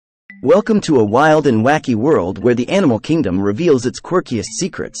Welcome to a wild and wacky world where the animal kingdom reveals its quirkiest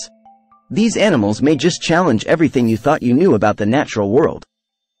secrets. These animals may just challenge everything you thought you knew about the natural world.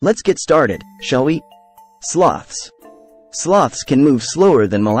 Let's get started, shall we? Sloths. Sloths can move slower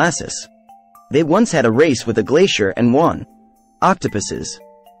than molasses. They once had a race with a glacier and won. Octopuses.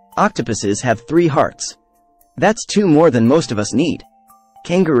 Octopuses have 3 hearts. That's 2 more than most of us need.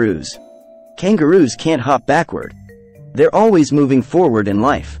 Kangaroos. Kangaroos can't hop backward. They're always moving forward in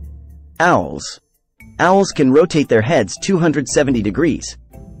life. Owls. Owls can rotate their heads 270 degrees.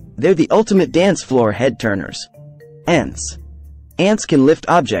 They're the ultimate dance floor head turners. Ants. Ants can lift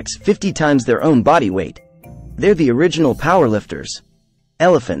objects 50 times their own body weight. They're the original powerlifters.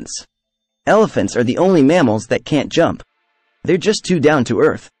 Elephants. Elephants are the only mammals that can't jump. They're just too down to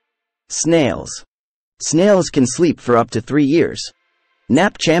earth. Snails. Snails can sleep for up to 3 years.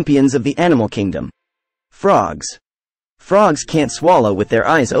 Nap champions of the animal kingdom. Frogs. Frogs can't swallow with their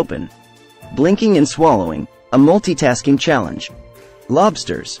eyes open. Blinking and swallowing, a multitasking challenge.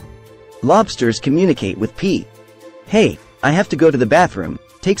 Lobsters. Lobsters communicate with pee. Hey, I have to go to the bathroom,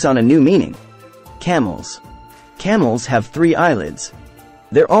 takes on a new meaning. Camels. Camels have 3 eyelids.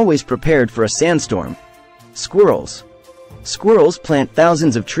 They're always prepared for a sandstorm. Squirrels. Squirrels plant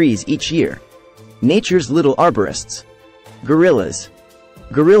thousands of trees each year. Nature's little arborists. Gorillas.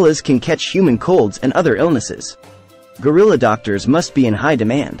 Gorillas can catch human colds and other illnesses. Gorilla doctors must be in high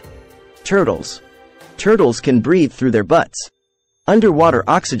demand. Turtles. Turtles can breathe through their butts. Underwater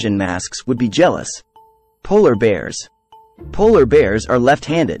oxygen masks would be jealous. Polar bears. Polar bears are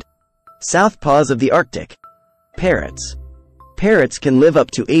left-handed. Southpaws of the Arctic. Parrots. Parrots can live up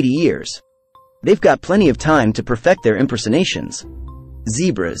to 80 years. They've got plenty of time to perfect their impersonations.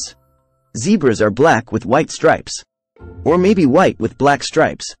 Zebras. Zebras are black with white stripes. Or maybe white with black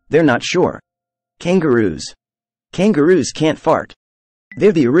stripes, they're not sure. Kangaroos. Kangaroos can't fart.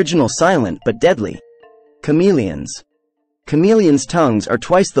 They're the original silent but deadly. Chameleons. Chameleons' tongues are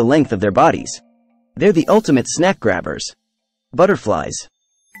twice the length of their bodies. They're the ultimate snack grabbers. Butterflies.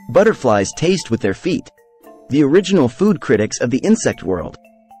 Butterflies taste with their feet. The original food critics of the insect world.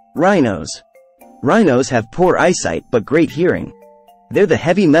 Rhinos. Rhinos have poor eyesight but great hearing. They're the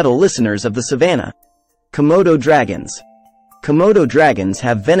heavy metal listeners of the savannah. Komodo dragons. Komodo dragons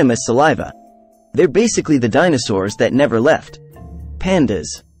have venomous saliva. They're basically the dinosaurs that never left.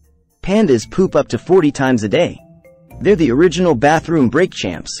 Pandas. Pandas poop up to 40 times a day. They're the original bathroom break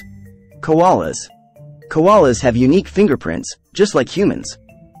champs. Koalas. Koalas have unique fingerprints, just like humans.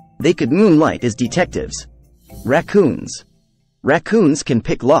 They could moonlight as detectives. Raccoons. Raccoons can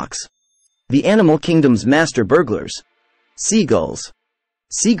pick locks. The animal kingdom's master burglars. Seagulls.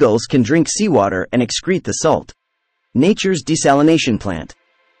 Seagulls can drink seawater and excrete the salt. Nature's desalination plant.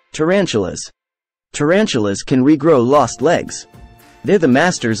 Tarantulas. Tarantulas can regrow lost legs. They're the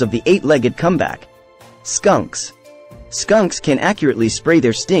masters of the 8-legged comeback. Skunks. Skunks can accurately spray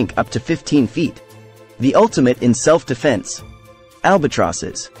their stink up to 15 feet. The ultimate in self-defense.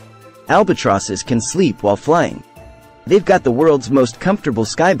 Albatrosses. Albatrosses can sleep while flying. They've got the world's most comfortable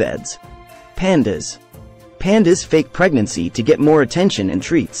skybeds. Pandas. Pandas fake pregnancy to get more attention and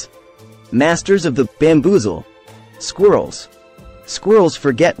treats. Masters of the bamboozle. Squirrels. Squirrels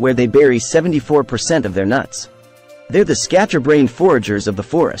forget where they bury 74% of their nuts. They're the scatterbrained foragers of the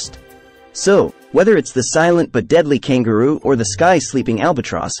forest. So, whether it's the silent but deadly kangaroo or the sky-sleeping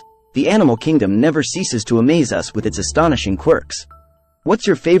albatross, the animal kingdom never ceases to amaze us with its astonishing quirks. What's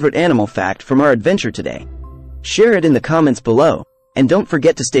your favorite animal fact from our adventure today? Share it in the comments below, and don't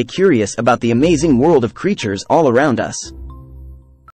forget to stay curious about the amazing world of creatures all around us.